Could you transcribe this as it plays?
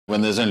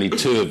When there's only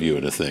two of you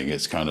at a thing,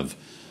 it's kind of,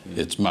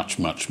 it's much,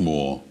 much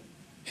more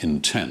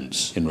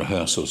intense. In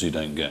rehearsals, you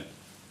don't get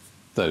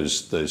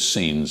those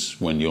scenes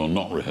when you're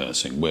not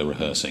rehearsing. We're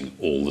rehearsing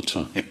all the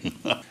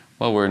time.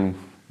 Well, we're in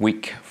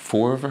week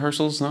 4 of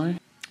rehearsals now.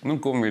 I'm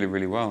going really,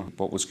 really well.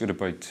 What was good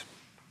about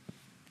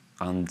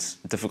and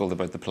difficult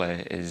about the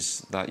play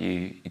is that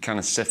you kind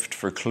of sift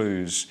for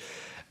clues,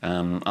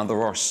 and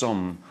there are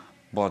some,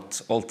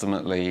 but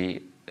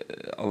ultimately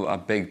a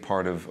big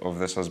part of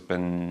this has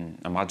been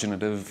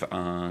imaginative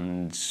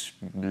and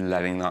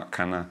letting that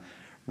kind of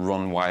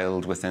run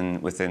wild within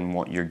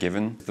what you're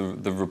given.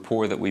 The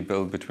rapport that we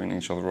build between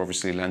each other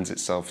obviously lends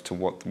itself to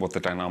what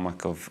the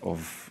dynamic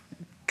of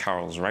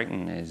Carol's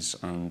writing is,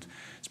 and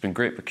it's been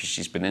great because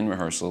she's been in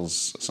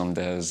rehearsals some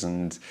days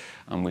and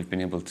we've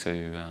been able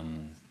to,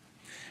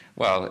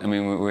 well, I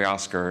mean, we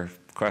ask her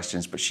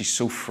questions, but she's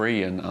so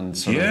free and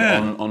sort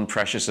of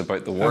unprecious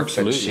about the work.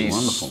 Absolutely, that she's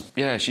wonderful.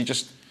 Yeah, she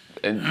just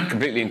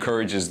completely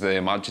encourages the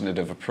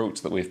imaginative approach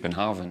that we've been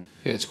having.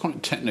 Yeah, it's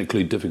quite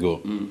technically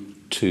difficult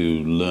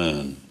to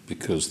learn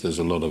because there's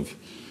a lot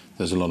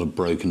of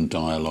broken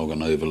dialogue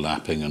and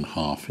overlapping and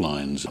half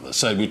lines.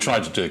 So we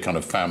tried to do a kind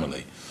of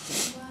family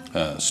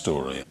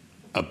story,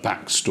 a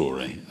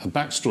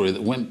backstory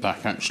that went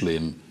back actually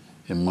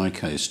in my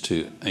case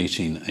to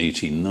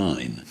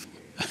 1889.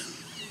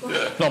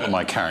 Not that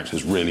my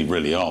character's really,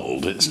 really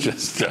old. It's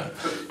just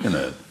you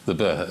know,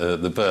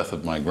 the birth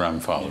of my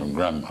grandfather and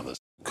grandmother.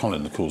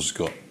 Colin, of course, has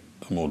got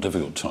a more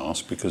difficult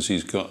task because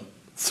he's got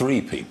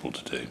 3 people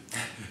to do.